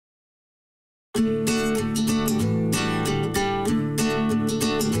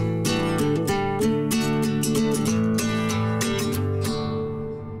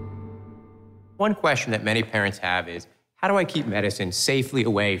One question that many parents have is, how do I keep medicine safely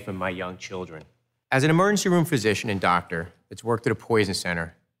away from my young children? As an emergency room physician and doctor that's worked at a poison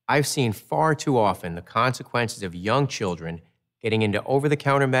center, I've seen far too often the consequences of young children getting into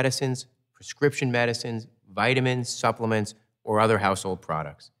over-the-counter medicines, prescription medicines, vitamins, supplements, or other household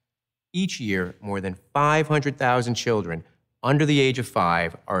products. Each year, more than 500,000 children under the age of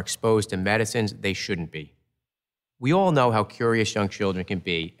 5 are exposed to medicines they shouldn't be. We all know how curious young children can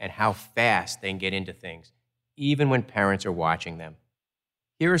be and how fast they can get into things, even when parents are watching them.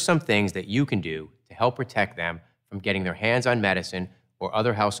 Here are some things that you can do to help protect them from getting their hands on medicine or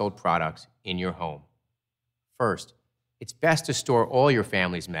other household products in your home. First, it's best to store all your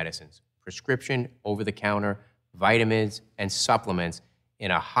family's medicines, prescription, over-the-counter, vitamins, and supplements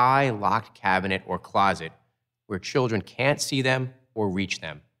in a high locked cabinet or closet where children can't see them or reach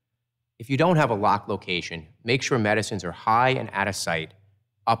them. If you don't have a locked location, make sure medicines are high and out of sight,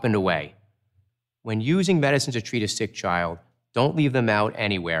 up and away. When using medicine to treat a sick child, don't leave them out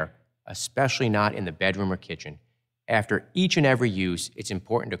anywhere, especially not in the bedroom or kitchen. After each and every use, it's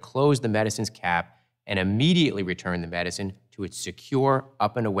important to close the medicine's cap and immediately return the medicine to its secure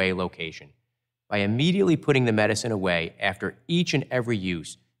up and away location. By immediately putting the medicine away after each and every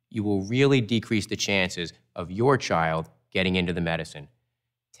use, you will really decrease the chances of your child getting into the medicine.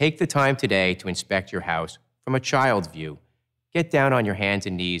 Take the time today to inspect your house from a child's view. Get down on your hands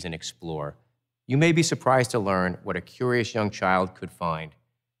and knees and explore. You may be surprised to learn what a curious young child could find.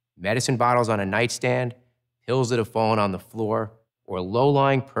 Medicine bottles on a nightstand, pills that have fallen on the floor, or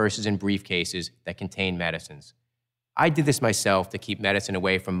low-lying purses and briefcases that contain medicines. I did this myself to keep medicine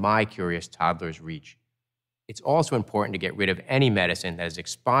away from my curious toddler's reach. It's also important to get rid of any medicine that is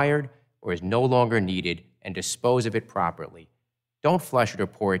expired or is no longer needed and dispose of it properly. Don't flush it or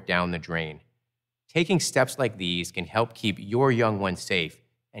pour it down the drain. Taking steps like these can help keep your young one safe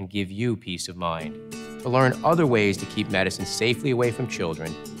and give you peace of mind. To learn other ways to keep medicine safely away from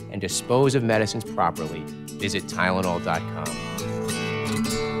children and dispose of medicines properly, visit Tylenol.com.